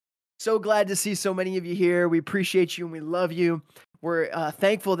So glad to see so many of you here. We appreciate you and we love you. We're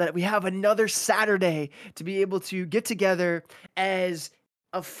thankful that we have another Saturday to be able to get together as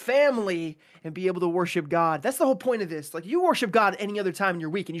a family and be able to worship God. That's the whole point of this. Like, you worship God any other time in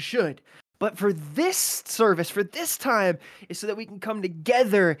your week, and you should. But for this service, for this time, is so that we can come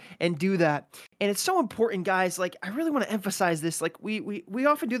together and do that. And it's so important, guys. Like, I really want to emphasize this. Like, we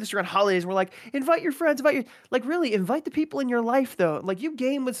often do this around holidays. We're like, invite your friends, like, really invite the people in your life, though. Like, you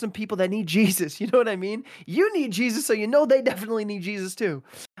game with some people that need Jesus. You know what I mean? You need Jesus, so you know they definitely need Jesus too.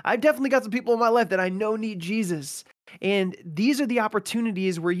 I've definitely got some people in my life that I know need Jesus. And these are the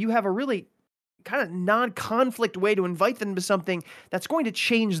opportunities where you have a really kind of non-conflict way to invite them to something that's going to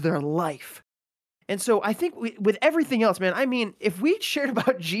change their life. And so I think with everything else, man, I mean, if we shared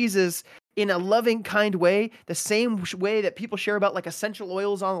about Jesus in a loving, kind way, the same way that people share about like essential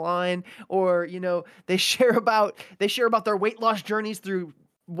oils online, or, they share about their weight loss journeys through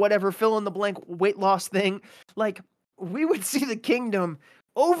whatever fill in the blank weight loss thing, like, we would see the kingdom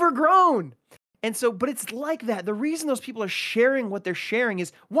overgrown. And so, but it's like that. The reason those people are sharing what they're sharing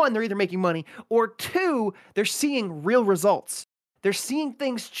is, one, they're either making money, or two, they're seeing real results. They're seeing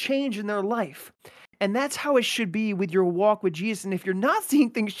things change in their life. And that's how it should be with your walk with Jesus. And if you're not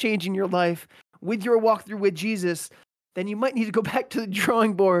seeing things change in your life with your walk through with Jesus, then you might need to go back to the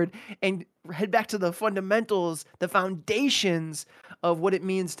drawing board and head back to the fundamentals, the foundations of what it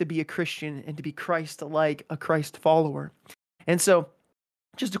means to be a Christian and to be Christ-like, a Christ follower. And so,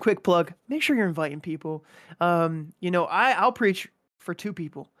 just a quick plug, make sure you're inviting people. I'll preach for two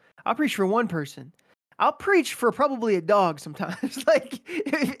people. I'll preach for one person. I'll preach for probably a dog sometimes. Like,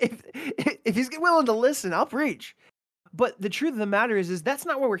 if he's willing to listen, I'll preach. But the truth of the matter is that's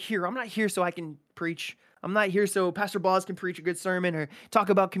not why we're here. I'm not here so I can preach. I'm not here so Pastor Boz can preach a good sermon or talk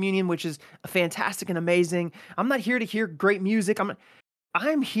about communion, which is fantastic and amazing. I'm not here to hear great music.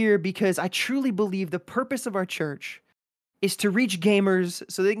 I'm here because I truly believe the purpose of our church is to reach gamers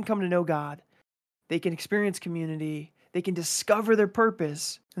so they can come to know God. They can experience community. They can discover their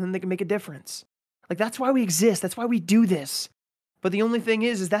purpose, and then they can make a difference. Like, that's why we exist. That's why we do this. But the only thing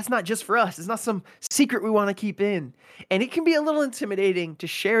is that's not just for us. It's not some secret we want to keep in. And it can be a little intimidating to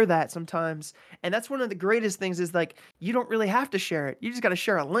share that sometimes. And that's one of the greatest things is, like, you don't really have to share it. You just got to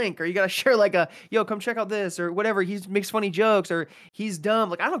share a link, or you got to share like yo, come check out this, or whatever. He makes funny jokes, or he's dumb.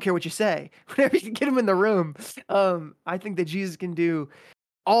 Like, I don't care what you say. Whatever, you can get him in the room. I think that Jesus can do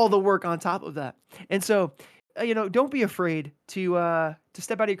all the work on top of that. And so, don't be afraid to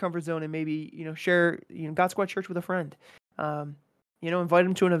step out of your comfort zone and maybe, share, God Squad Church with a friend. Invite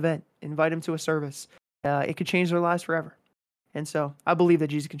them to an event, invite them to a service. It could change their lives forever. And so I believe that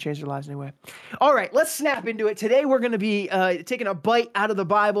Jesus can change their lives anyway. All right, let's snap into it. Today we're going to be taking a bite out of the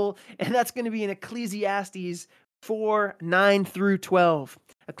Bible, and that's going to be in Ecclesiastes 4, 9 through 12.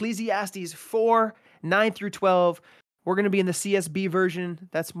 Ecclesiastes 4, 9 through 12. We're going to be in the CSB version.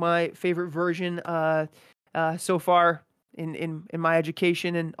 That's my favorite version so far in my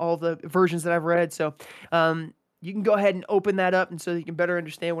education and all the versions that I've read. So you can go ahead and open that up, and so that you can better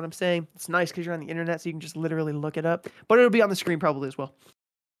understand what I'm saying. It's nice because you're on the internet, so you can just literally look it up. But it'll be on the screen probably as well.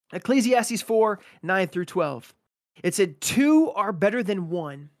 Ecclesiastes 4, 9 through 12. It said, 2 are better than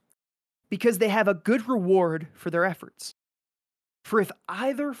 1 because they have a good reward for their efforts. For if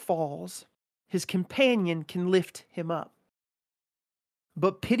either falls, his companion can lift him up.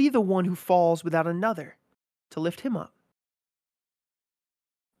 But pity the one who falls without another to lift him up.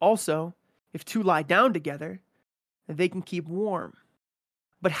 Also, if 2 lie down together, they can keep warm.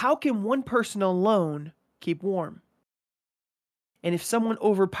 But how can one person alone keep warm? And if someone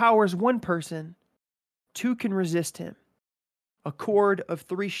overpowers one person, 2 can resist him. A cord of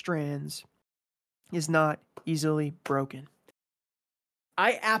 3 strands is not easily broken.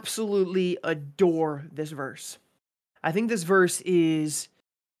 I absolutely adore this verse. I think this verse is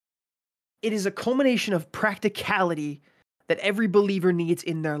a culmination of practicality that every believer needs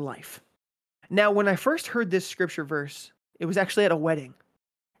in their life. Now, when I first heard this scripture verse, it was actually at a wedding,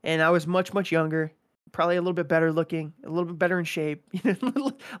 and I was much, much younger, probably a little bit better looking, a little bit better in shape,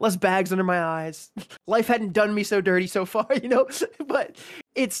 less bags under my eyes. Life hadn't done me so dirty so far, but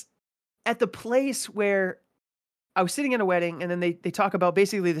it's at the place where I was sitting at a wedding, and then they talk about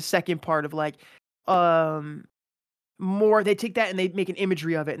basically the second part of like, more, they take that and they make an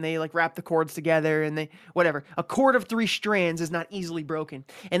imagery of it, and they like wrap the cords together, and they whatever. A cord of 3 strands is not easily broken.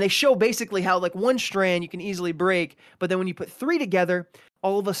 And they show basically how like 1 strand you can easily break, but then when you put 3 together,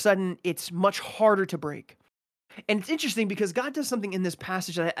 all of a sudden it's much harder to break. And it's interesting because God does something in this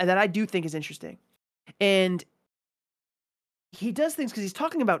passage that I do think is interesting. And he does things because he's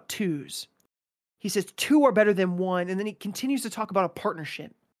talking about 2s. He says 2 are better than 1, and then he continues to talk about a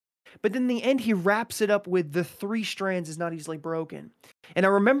partnership. But then in the end, he wraps it up with the three strands is not easily broken. And I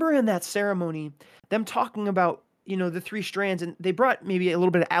remember in that ceremony, them talking about, the three strands, and they brought maybe a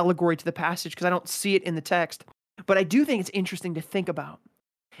little bit of allegory to the passage because I don't see it in the text. But I do think it's interesting to think about.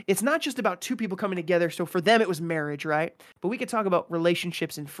 It's not just about two people coming together. So for them, it was marriage, right? But we could talk about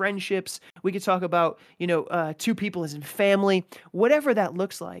relationships and friendships. We could talk about, two people as in family, whatever that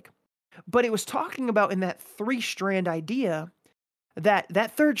looks like. But it was talking about in that three strand idea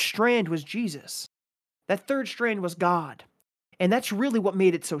that third strand was Jesus. That third strand was God. And that's really what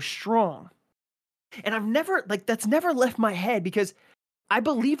made it so strong. And that's never left my head because I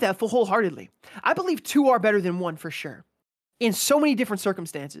believe that full wholeheartedly. I believe two are better than one for sure in so many different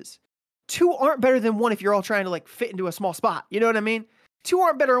circumstances. Two aren't better than one if you're all trying to like fit into a small spot. You know what I mean? Two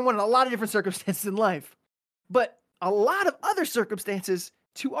aren't better than one in a lot of different circumstances in life. But a lot of other circumstances,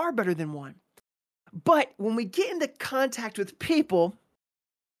 two are better than one. But when we get into contact with people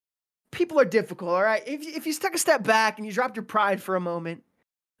are difficult, all right? If you took a step back and you dropped your pride for a moment,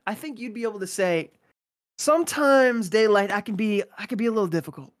 I think you'd be able to say, sometimes daylight, I can be a little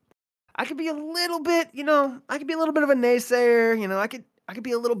difficult. I could be a little bit, I could be a little bit of a naysayer, I could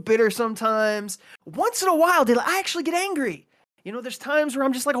be a little bitter sometimes. Once in a while, daylight, I actually get angry. There's times where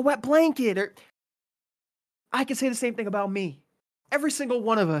I'm just like a wet blanket, or I can say the same thing about me. Every single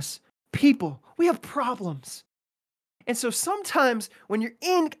one of us, people, we have problems. And so sometimes when you're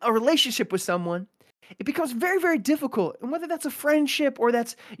in a relationship with someone, it becomes very, very difficult. And whether that's a friendship or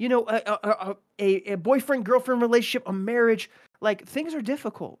that's, a boyfriend-girlfriend relationship, a marriage, like things are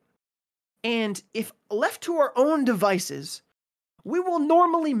difficult. And if left to our own devices, we will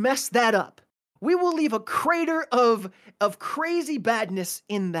normally mess that up. We will leave a crater of crazy badness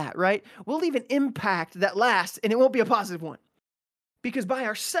in that, right? We'll leave an impact that lasts, and it won't be a positive one. Because by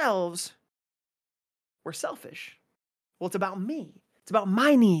ourselves, we're selfish. Well, it's about me. It's about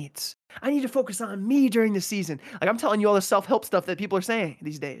my needs. I need to focus on me during the season. Like I'm telling you all the self-help stuff that people are saying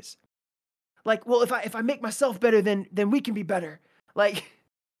these days. Like, well, if I make myself better, then we can be better. Like,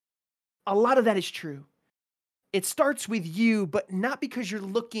 a lot of that is true. It starts with you, but not because you're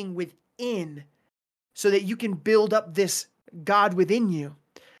looking within so that you can build up this God within you.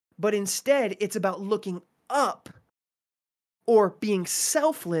 But instead, it's about looking up or being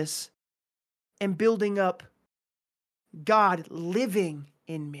selfless and building up God living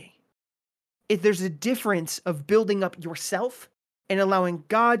in me. If there's a difference of building up yourself and allowing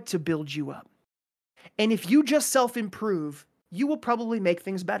God to build you up. And if you just self-improve, you will probably make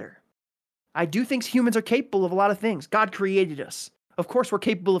things better. I do think humans are capable of a lot of things. God created us. Of course, we're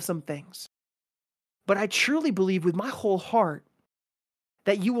capable of some things. But I truly believe with my whole heart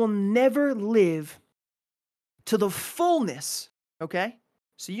that you will never live to the fullness, okay?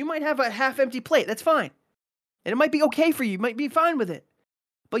 So you might have a half-empty plate. That's fine. And it might be okay for you. You might be fine with it.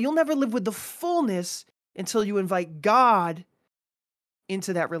 But you'll never live with the fullness until you invite God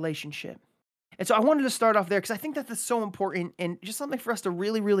into that relationship. And so I wanted to start off there because I think that that's so important and just something for us to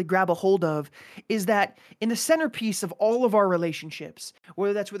really, really grab a hold of is that in the centerpiece of all of our relationships,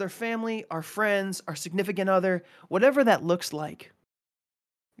 whether that's with our family, our friends, our significant other, whatever that looks like,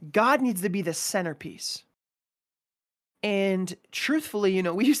 God needs to be the centerpiece. And truthfully,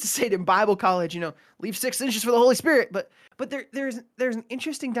 we used to say it in Bible college, leave 6 inches for the Holy Spirit. But there's an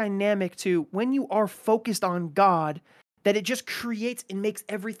interesting dynamic to when you are focused on God that it just creates and makes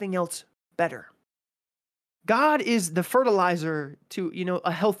everything else better. God is the fertilizer to,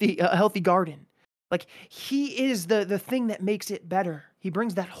 a healthy garden. Like he is the thing that makes it better. He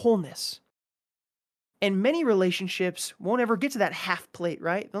brings that wholeness. And many relationships won't ever get to that half plate,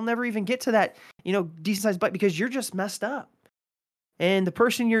 right? They'll never even get to that, decent sized bite because you're just messed up. And the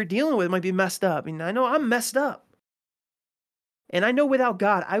person you're dealing with might be messed up. And I know I'm messed up. And I know without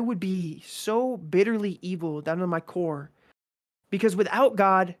God, I would be so bitterly evil down to my core. Because without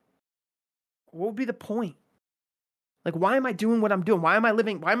God, what would be the point? Like, why am I doing what I'm doing? Why am I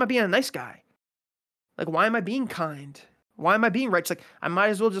living? Why am I being a nice guy? Like, why am I being kind? Why am I being righteous? Like, I might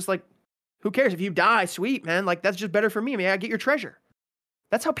as well just who cares? If you die, sweet, man. Like, that's just better for me. I mean, I get your treasure.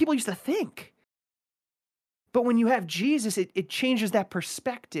 That's how people used to think. But when you have Jesus, it changes that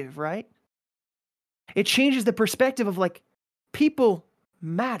perspective, right? It changes the perspective of people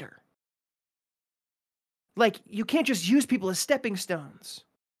matter. Like, you can't just use people as stepping stones.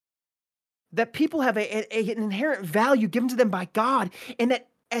 That people have an inherent value given to them by God, and that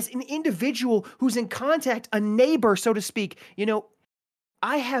as an individual who's in contact, a neighbor, so to speak,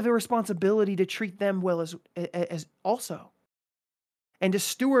 I have a responsibility to treat them well as also, and to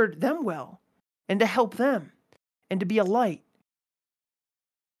steward them well, and to help them, and to be a light,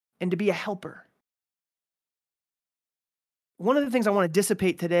 and to be a helper. one of the things I want to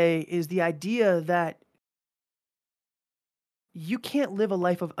dissipate today is the idea that you can't live a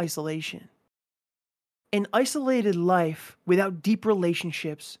life of isolation. An isolated life without deep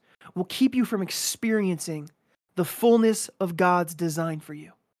relationships will keep you from experiencing the fullness of God's design for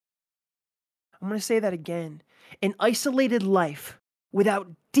you. I'm going to say that again. An isolated life without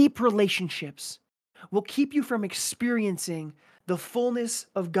deep relationships will keep you from experiencing the fullness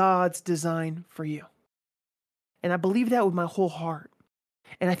of God's design for you. And I believe that with my whole heart.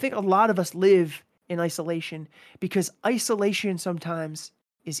 And I think a lot of us live in isolation because isolation sometimes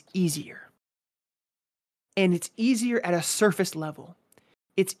is easier. And it's easier at a surface level.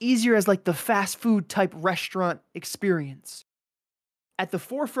 It's easier as like the fast food type restaurant experience. At the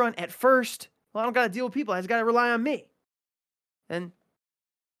forefront, at first, well, I don't got to deal with people. I just got to rely on me. And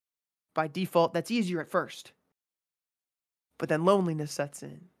by default, that's easier at first. But then loneliness sets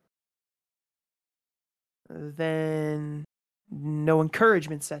in. Then no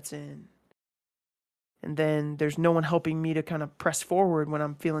encouragement sets in. And then there's no one helping me to kind of press forward when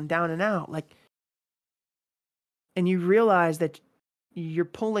I'm feeling down and out. And you realize that you're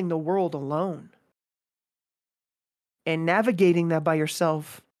pulling the world alone. And navigating that by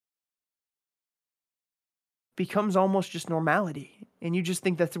yourself becomes almost just normality. And you just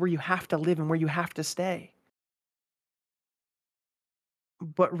think that's where you have to live and where you have to stay.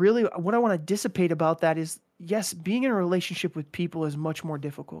 But really, what I want to dissipate about that is, yes, being in a relationship with people is much more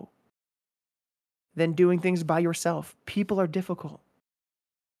difficult than doing things by yourself. People are difficult,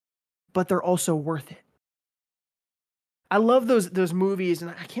 but they're also worth it. I love those movies,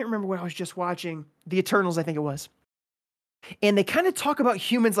 and I can't remember what I was just watching. The Eternals, I think it was. And they kind of talk about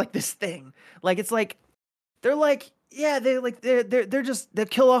humans like this thing. Like it's like they're like, yeah, they're just they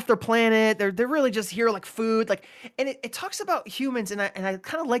kill off their planet. They're really just here like food. Like, and it talks about humans, and I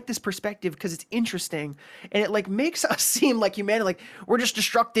kind of like this perspective because it's interesting, and it like makes us seem like humanity, like we're just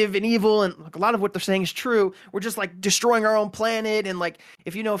destructive and evil, and like a lot of what they're saying is true. We're just like destroying our own planet, and like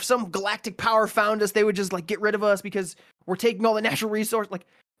if some galactic power found us, they would just like get rid of us because we're taking all the natural resource. Like,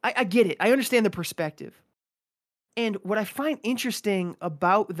 I get it. I understand the perspective. And what I find interesting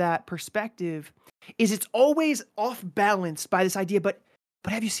about that perspective is it's always off balance by this idea, but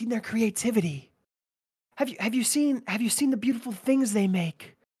have you seen their creativity? Have you seen the beautiful things they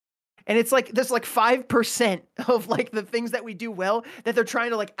make? And it's like there's like 5% of like the things that we do well that they're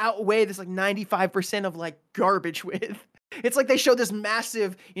trying to like outweigh this like 95% of like garbage with. It's like they show this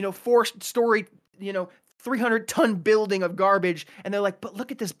massive, 4-story, 300-ton building of garbage, and they're like, but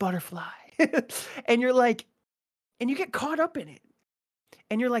look at this butterfly. And you're like, and you get caught up in it.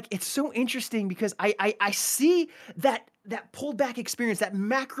 And you're like, it's so interesting because I see that pulled back experience, that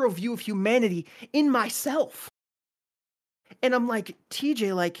macro view of humanity in myself. And I'm like,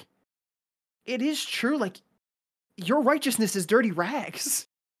 TJ, like, it is true. Like, your righteousness is dirty rags.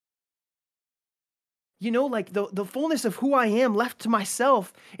 Like the fullness of who I am left to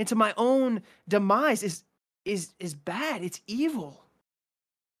myself and to my own demise is bad. It's evil.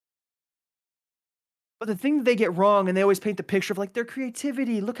 But the thing that they get wrong, and they always paint the picture of like their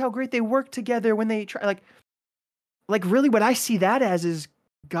creativity. Look how great they work together when they try. Like really, what I see that as is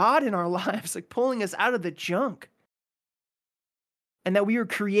God in our lives, like pulling us out of the junk, and that we were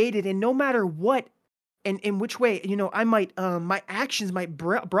created. And no matter what, and in which way, I might, my actions might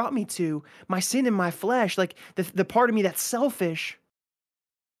brought me to my sin in my flesh, like the part of me that's selfish.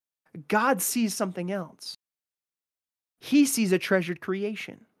 God sees something else. He sees a treasured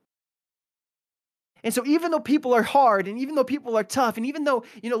creation. And so even though people are hard, and even though people are tough, and even though,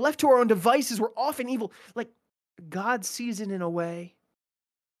 left to our own devices, we're often evil, like God sees it in a way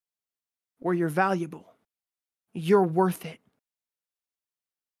where you're valuable. You're worth it.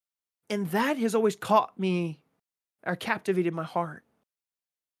 And that has always caught me or captivated my heart.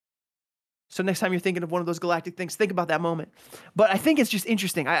 So next time you're thinking of one of those galactic things, think about that moment. But I think it's just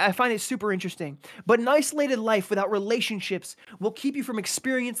interesting. I find it super interesting. But an isolated life without relationships will keep you from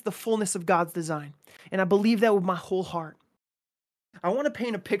experiencing the fullness of God's design. And I believe that with my whole heart. I want to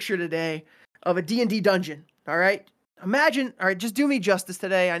paint a picture today of a D&D dungeon, all right? Imagine, all right, just do me justice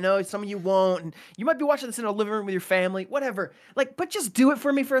today. I know some of you won't, and you might be watching this in a living room with your family, whatever. Like, but just do it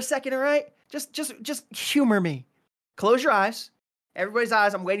for me for a second, all right? Just humor me. Close your eyes. Everybody's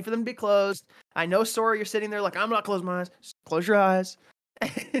eyes, I'm waiting for them to be closed. I know, Sora, you're sitting there like, I'm not closing my eyes. Just close your eyes.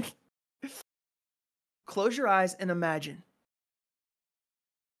 Close your eyes and imagine.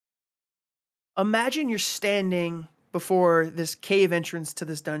 Imagine you're standing before this cave entrance to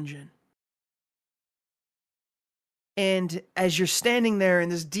this dungeon. And as you're standing there in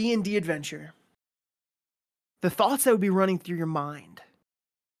this D&D adventure, the thoughts that would be running through your mind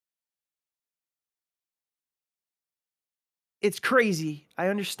It's crazy. I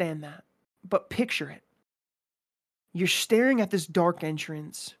understand that. But picture it. You're staring at this dark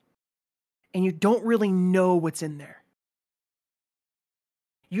entrance and you don't really know what's in there.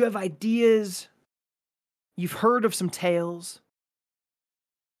 You have ideas, you've heard of some tales.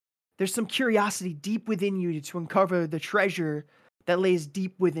 There's some curiosity deep within you to uncover the treasure that lays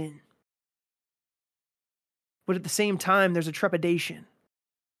deep within. But at the same time, there's a trepidation.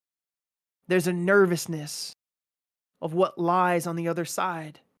 There's a nervousness of what lies on the other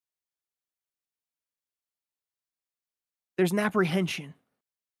side. There's an apprehension.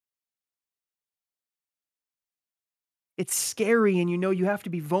 It's scary, and you know you have to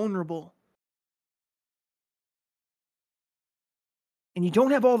be vulnerable. And you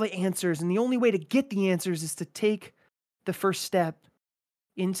don't have all the answers, and the only way to get the answers is to take the first step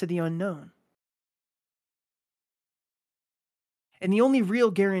into the unknown. And the only real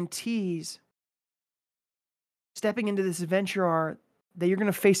guarantees stepping into this adventure are that you're going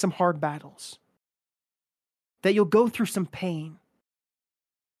to face some hard battles, that you'll go through some pain,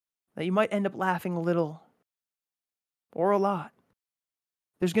 that you might end up laughing a little or a lot.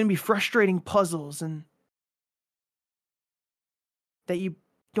 There's going to be frustrating puzzles and that you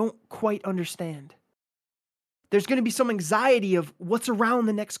don't quite understand. There's going to be some anxiety of what's around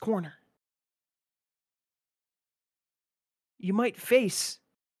the next corner. You might face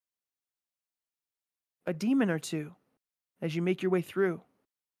a demon or two as you make your way through.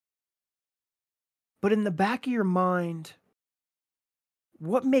 But in the back of your mind,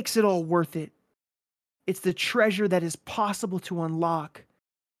 what makes it all worth it? It's the treasure that is possible to unlock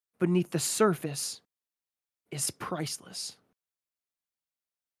beneath the surface is priceless.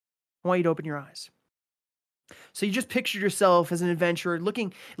 I want you to open your eyes. So you just pictured yourself as an adventurer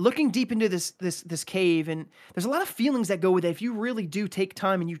looking deep into this cave, and there's a lot of feelings that go with it if you really do take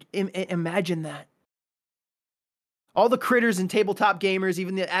time and you imagine that. All the critters and tabletop gamers,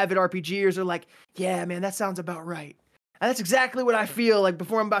 even the avid RPGers, are like, yeah, man, that sounds about right. And that's exactly what I feel like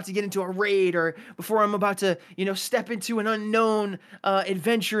before I'm about to get into a raid or before I'm about to, step into an unknown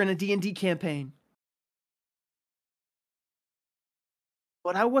adventure in a D&D campaign.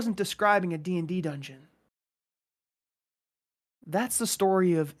 But I wasn't describing a D&D dungeon. That's the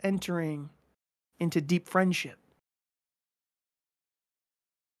story of entering into deep friendship.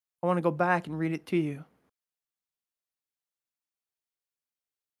 I want to go back and read it to you.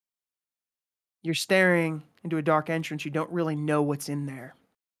 You're staring into a dark entrance. You don't really know what's in there.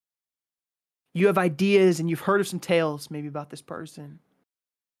 You have ideas and you've heard of some tales maybe about this person.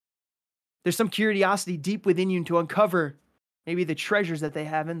 There's some curiosity deep within you to uncover maybe the treasures that they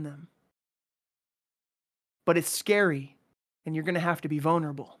have in them. But it's scary and you're going to have to be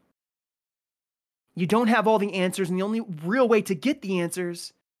vulnerable. You don't have all the answers, and the only real way to get the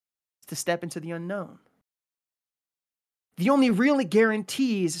answers is to step into the unknown. The only really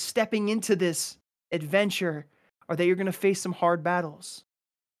guarantees stepping into this adventure are that you're going to face some hard battles.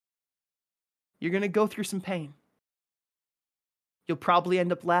 You're going to go through some pain. You'll probably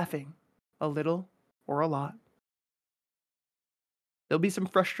end up laughing a little or a lot. There'll be some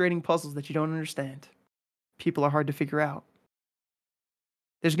frustrating puzzles that you don't understand. People are hard to figure out.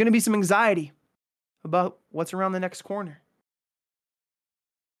 There's going to be some anxiety about what's around the next corner.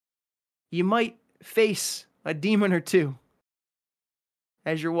 You might face a demon or two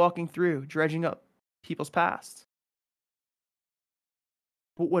as you're walking through, dredging up people's past.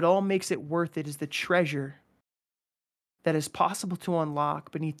 But what all makes it worth it is the treasure that is possible to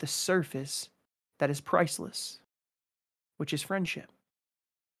unlock beneath the surface that is priceless, which is friendship.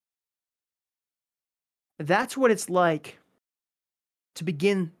 That's what it's like to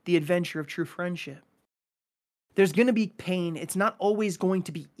begin the adventure of true friendship. There's going to be pain. It's not always going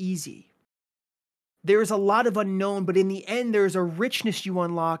to be easy. There's a lot of unknown, but in the end, there's a richness you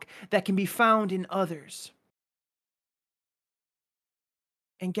unlock that can be found in others.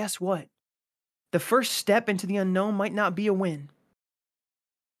 And guess what? The first step into the unknown might not be a win.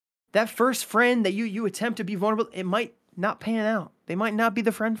 That first friend that you attempt to be vulnerable, it might not pan out. They might not be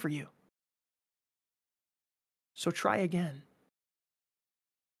the friend for you. So try again.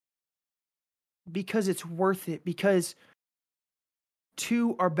 Because it's worth it. Because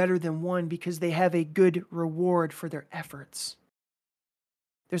two are better than one, because they have a good reward for their efforts.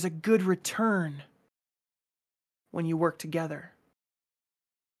 There's a good return when you work together.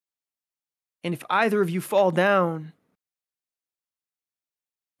 And if either of you fall down,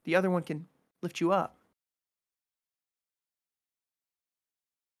 the other one can lift you up.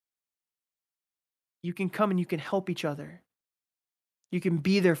 You can come and you can help each other. You can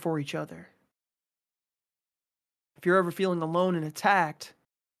be there for each other. If you're ever feeling alone and attacked,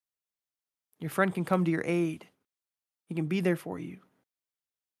 your friend can come to your aid. He can be there for you.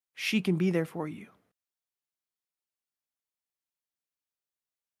 She can be there for you.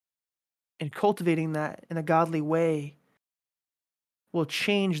 And cultivating that in a godly way will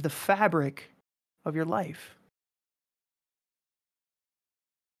change the fabric of your life.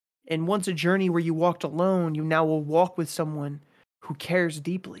 And once a journey where you walked alone, you now will walk with someone who cares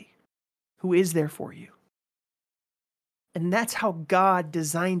deeply, who is there for you. And that's how God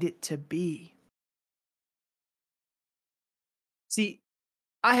designed it to be. See,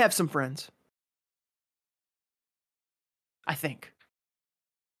 I have some friends. I think.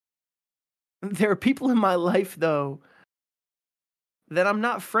 There are people in my life, though, that I'm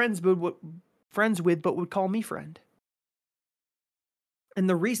not friends with, but would call me friend. And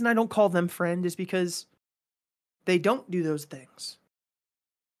the reason I don't call them friend is because they don't do those things.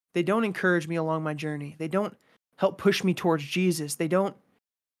 They don't encourage me along my journey. They don't help push me towards Jesus. They don't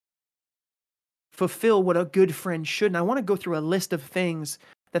fulfill what a good friend should. And I want to go through a list of things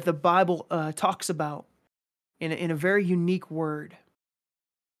that the Bible talks about in a very unique word.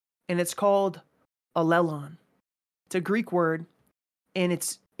 And it's called allelon. It's a Greek word, and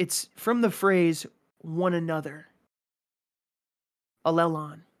it's from the phrase one another.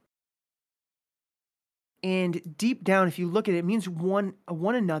 Allelon. And deep down, if you look at it, it means one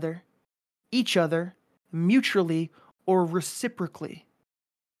another, each other, mutually, or reciprocally.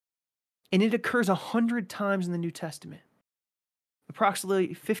 And it occurs 100 times in the New Testament. Approximately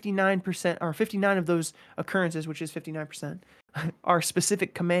 59%, or 59 of those occurrences, which is 59%, are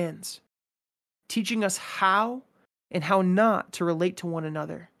specific commands, teaching us how and how not to relate to one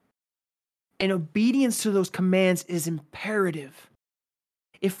another. And obedience to those commands is imperative.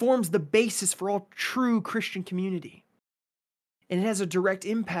 It forms the basis for all true Christian community. And it has a direct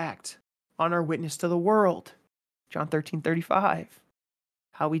impact on our witness to the world. John 13:35.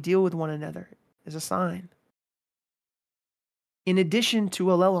 How we deal with one another is a sign. In addition to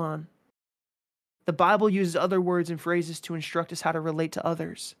allelon, the Bible uses other words and phrases to instruct us how to relate to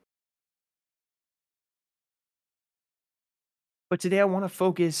others. But today I want to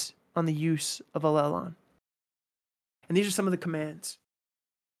focus on the use of allelon. And these are some of the commands.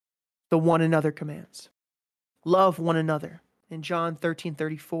 The one another commands. Love one another in John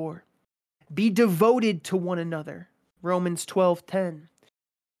 13:34. Be devoted to one another, Romans 12:10.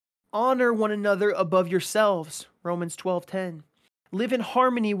 Honor one another above yourselves, Romans 12:10. Live in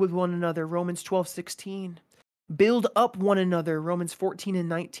harmony with one another, Romans 12:16. Build up one another, Romans 14 and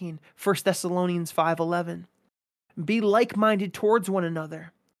 19, 1 Thessalonians 5:11. Be like-minded towards one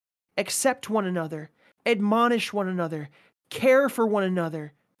another. Accept one another. Admonish one another. Care for one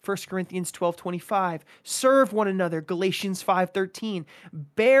another, 1 Corinthians 12:25. Serve one another, Galatians 5:13.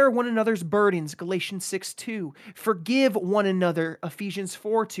 Bear one another's burdens, Galatians 6:2. Forgive one another, Ephesians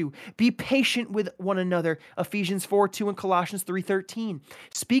 4:2. Be patient with one another, Ephesians 4:2 and Colossians 3:13.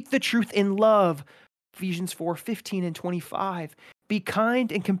 Speak the truth in love, Ephesians 4:15 and 25. Be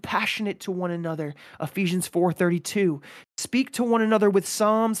kind and compassionate to one another, Ephesians 4:32. Speak to one another with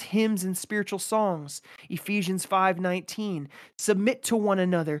psalms, hymns, and spiritual songs, Ephesians 5:19. Submit to one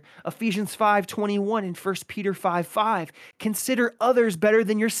another, Ephesians 5:21 and 1 Peter 5:5. Consider others better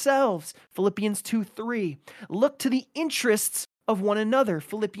than yourselves, Philippians 2:3. Look to the interests of one another,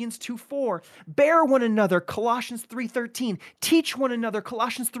 Philippians 2:4. Bear one another, Colossians 3:13. Teach one another,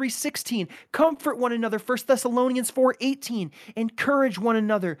 Colossians 3:16. Comfort one another, 1 Thessalonians 4:18. Encourage one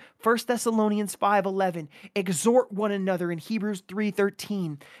another, 1 Thessalonians 5:11. Exhort one another in Hebrews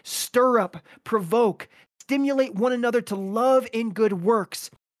 3:13. Stir up, provoke, stimulate one another to love and good works,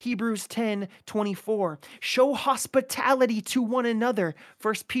 Hebrews 10:24. Show hospitality to one another,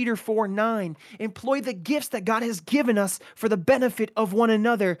 1 Peter 4:9. Employ the gifts that God has given us for the benefit of one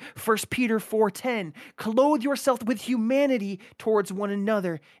another, 1 Peter 4:10. Clothe yourself with humanity towards one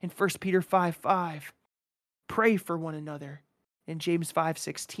another, in 1 Peter 5:5. Pray for one another, in James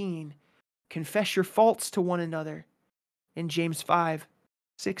 5:16. Confess your faults to one another, in James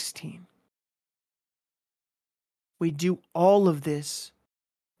 5:16. We do all of this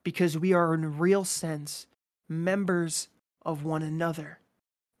because we are in a real sense members of one another,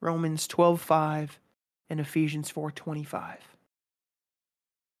 Romans 12:5 and Ephesians 4:25.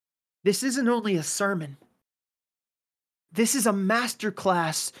 This isn't only a sermon. This is a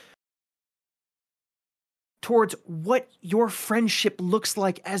masterclass towards what your friendship looks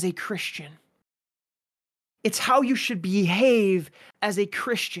like as a Christian. It's how you should behave as a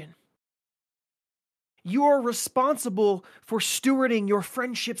Christian. You are responsible for stewarding your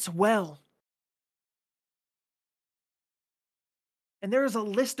friendships well. And there is a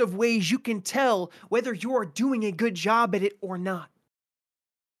list of ways you can tell whether you are doing a good job at it or not.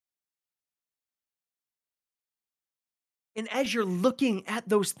 And as you're looking at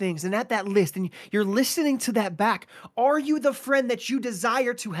those things and at that list and you're listening to that back, are you the friend that you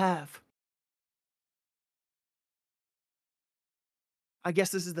desire to have? I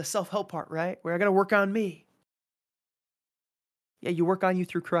guess this is the self-help part, right? Where I got to work on me. Yeah, you work on you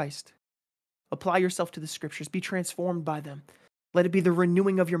through Christ. Apply yourself to the scriptures. Be transformed by them. Let it be the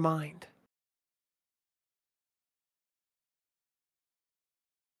renewing of your mind.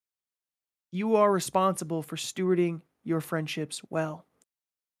 You are responsible for stewarding your friendships well.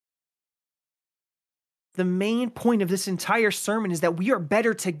 The main point of this entire sermon is that we are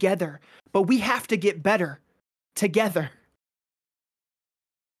better together, but we have to get better together.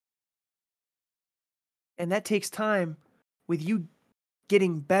 And that takes time with you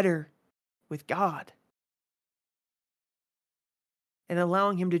getting better with God and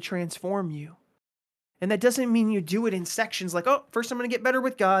allowing Him to transform you. And that doesn't mean you do it in sections like, oh, first I'm going to get better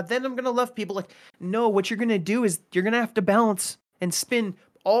with God, then I'm going to love people. Like, no, what you're going to do is you're going to have to balance and spin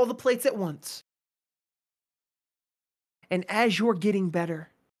all the plates at once. And as you're getting better,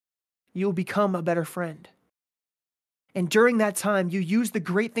 you'll become a better friend. And during that time, you use the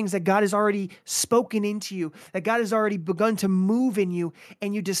great things that God has already spoken into you, that God has already begun to move in you,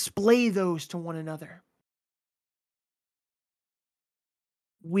 and you display those to one another.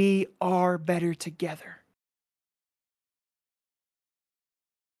 We are better together.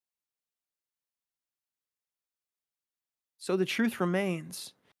 So the truth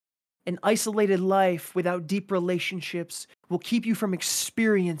remains, an isolated life without deep relationships will keep you from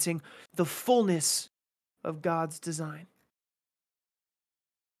experiencing the fullness of God's design.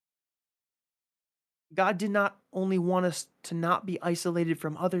 God did not only want us to not be isolated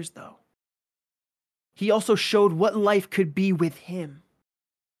from others, though. He also showed what life could be with Him.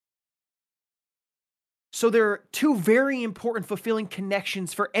 So there are two very important fulfilling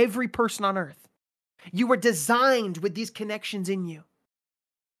connections for every person on earth. You were designed with these connections in you.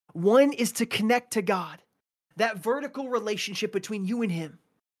 One is to connect to God, that vertical relationship between you and Him.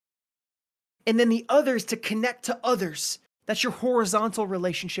 And then the other is to connect to others. That's your horizontal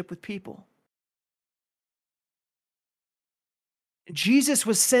relationship with people. Jesus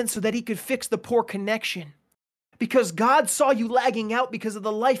was sent so that He could fix the poor connection because God saw you lagging out because of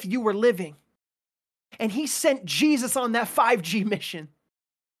the life you were living. And He sent Jesus on that 5G mission.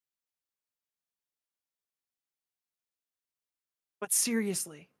 But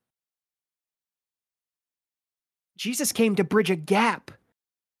seriously, Jesus came to bridge a gap,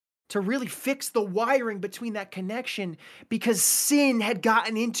 to really fix the wiring between that connection because sin had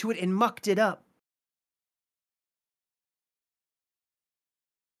gotten into it and mucked it up.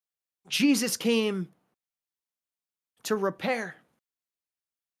 Jesus came to repair.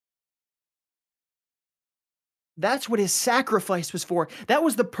 That's what His sacrifice was for. That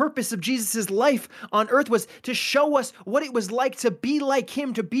was the purpose of Jesus' life on earth, was to show us what it was like to be like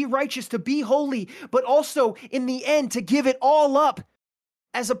Him, to be righteous, to be holy, but also in the end to give it all up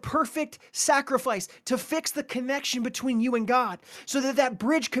as a perfect sacrifice to fix the connection between you and God so that that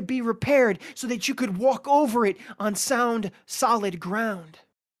bridge could be repaired so that you could walk over it on sound, solid ground.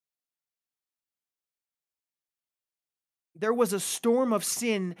 There was a storm of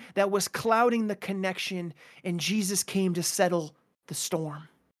sin that was clouding the connection, and Jesus came to settle the storm.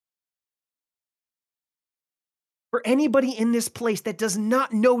 For anybody in this place that does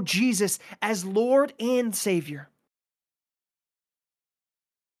not know Jesus as Lord and Savior,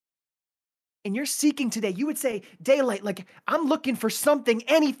 and you're seeking today, you would say, Daylight, like, I'm looking for something,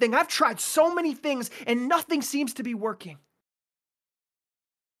 anything. I've tried so many things, and nothing seems to be working.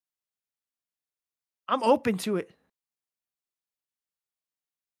 I'm open to it.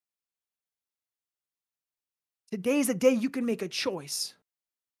 Today's a day you can make a choice.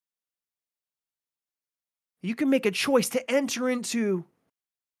 You can make a choice to enter into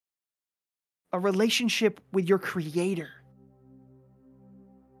a relationship with your Creator,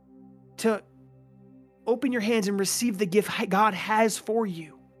 to open your hands and receive the gift God has for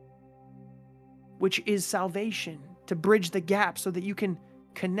you, which is salvation, to bridge the gap so that you can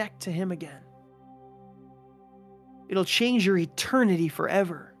connect to Him again. It'll change your eternity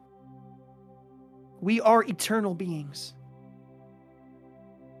forever. We are eternal beings.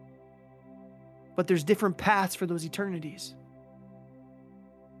 But there's different paths for those eternities.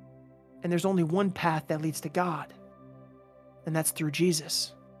 And there's only one path that leads to God, and that's through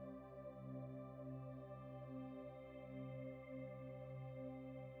Jesus.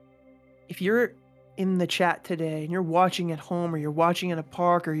 If you're in the chat today and you're watching at home or you're watching in a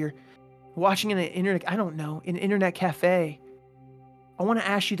park or you're watching in an internet, I don't know, in an internet cafe, I want to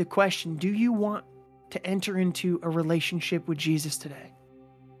ask you the question, do you want to enter into a relationship with Jesus today?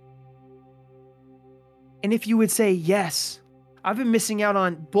 And if you would say, yes, I've been missing out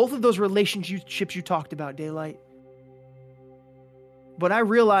on both of those relationships you talked about, Daylight. But I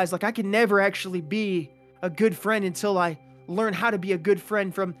realized like I can never actually be a good friend until I learn how to be a good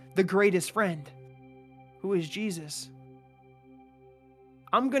friend from the greatest friend, who is Jesus.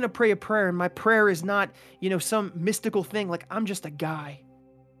 I'm going to pray a prayer, and my prayer is not, some mystical thing. Like, I'm just a guy.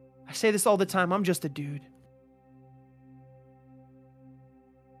 I say this all the time. I'm just a dude.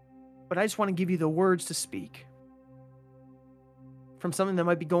 But I just want to give you the words to speak from something that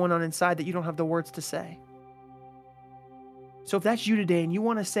might be going on inside that you don't have the words to say. So if that's you today and you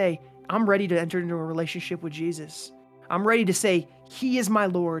want to say, I'm ready to enter into a relationship with Jesus. I'm ready to say, He is my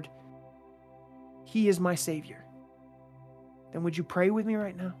Lord. He is my Savior. Then would you pray with me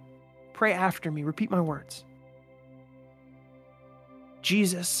right now? Pray after me. Repeat my words.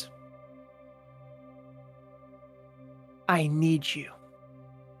 Jesus, I need you.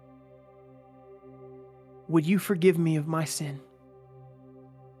 Would you forgive me of my sin?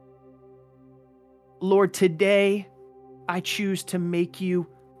 Lord, today I choose to make you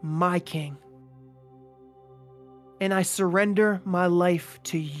my King. And I surrender my life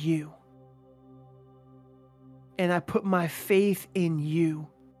to you. And I put my faith in you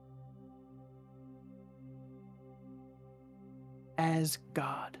as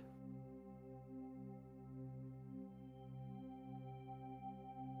God.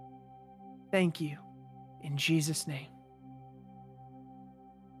 Thank you. In Jesus' name.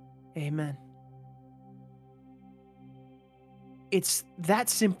 Amen. It's that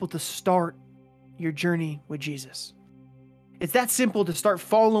simple to start your journey with Jesus. It's that simple to start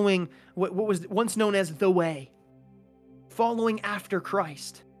following what was once known as the way, following after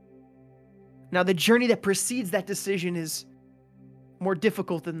Christ. Now, the journey that precedes that decision is more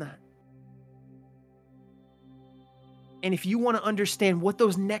difficult than that. And if you want to understand what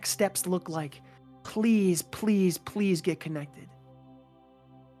those next steps look like, please, please, please get connected.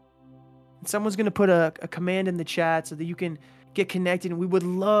 And someone's going to put a command in the chat so that you can get connected. And we would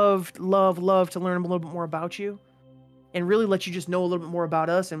love, love, love to learn a little bit more about you and really let you just know a little bit more about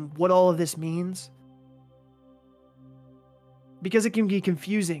us and what all of this means. Because it can be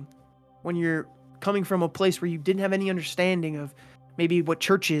confusing when you're coming from a place where you didn't have any understanding of maybe what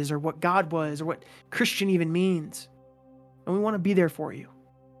church is or what God was or what Christian even means. And we want to be there for you.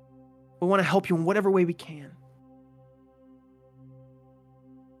 We want to help you in whatever way we can.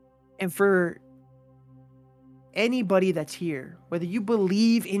 And for anybody that's here, whether you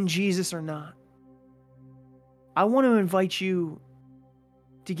believe in Jesus or not, I want to invite you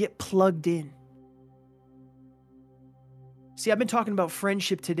to get plugged in. See, I've been talking about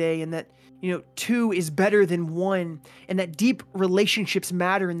friendship today and that, two is better than one and that deep relationships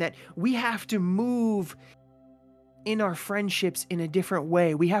matter and that we have to move in our friendships in a different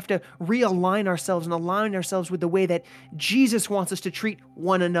way. We have to realign ourselves and align ourselves with the way that Jesus wants us to treat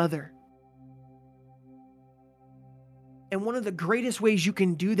one another. And one of the greatest ways you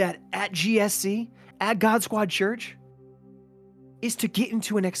can do that at GSC, at God Squad Church, is to get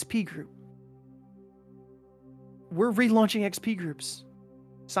into an XP group. We're relaunching XP groups.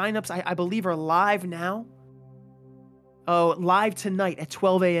 Signups, I believe, are live now. Oh, live tonight at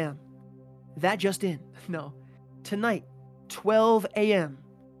 12 a.m. That just in. No. Tonight, 12 a.m.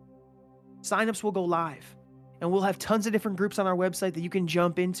 Signups will go live. And we'll have tons of different groups on our website that you can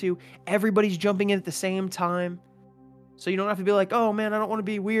jump into. Everybody's jumping in at the same time. So you don't have to be like, oh man, I don't want to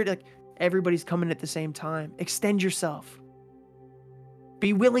be weird. Like, everybody's coming at the same time. Extend yourself.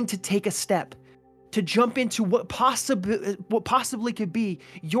 Be willing to take a step to jump into what possibly could be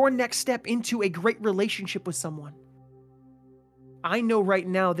your next step into a great relationship with someone. I know right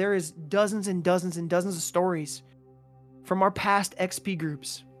now there is dozens and dozens and dozens of stories from our past XP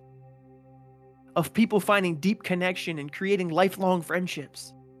groups of people finding deep connection and creating lifelong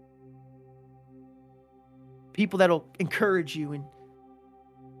friendships. People that'll encourage you and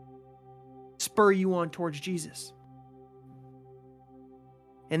spur you on towards Jesus.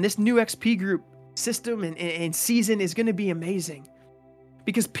 And this new XP group system and season is going to be amazing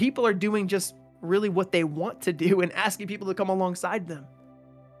because people are doing just really what they want to do and asking people to come alongside them.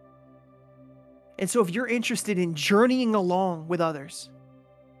 And so if you're interested in journeying along with others,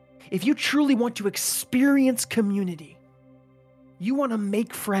 if you truly want to experience community, you want to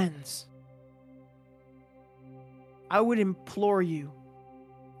make friends, I would implore you,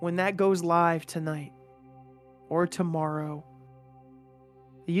 when that goes live tonight or tomorrow,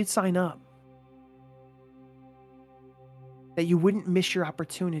 that you'd sign up, that you wouldn't miss your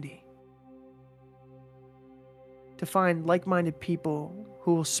opportunity to find like-minded people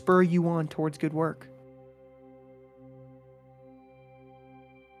who will spur you on towards good work.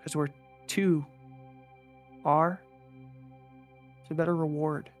 Because where two are, the better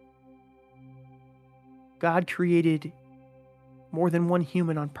reward. God created more than one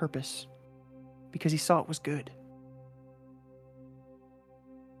human on purpose because he saw it was good.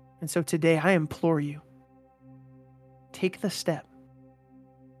 And so today I implore you, take the step.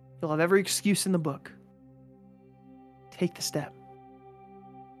 You'll have every excuse in the book. Take the step.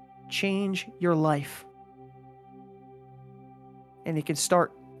 Change your life. And it can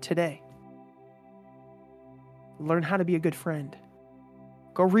start today. Learn how to be a good friend.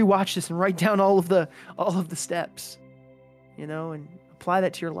 Go rewatch this and write down all of the steps, and apply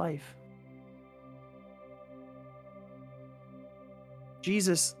that to your life.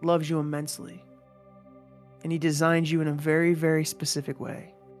 Jesus loves you immensely, and he designed you in a very, very specific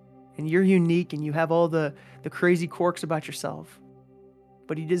way. And you're unique, and you have all the crazy quirks about yourself,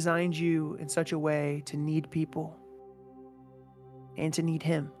 but he designed you in such a way to need people and to need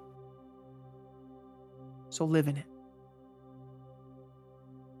him. So live in it.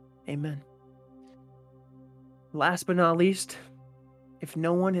 Amen. Last but not least, if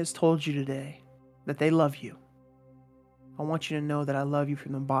no one has told you today that they love you, I want you to know that I love you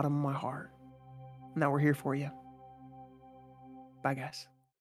from the bottom of my heart and that we're here for you. Bye, guys.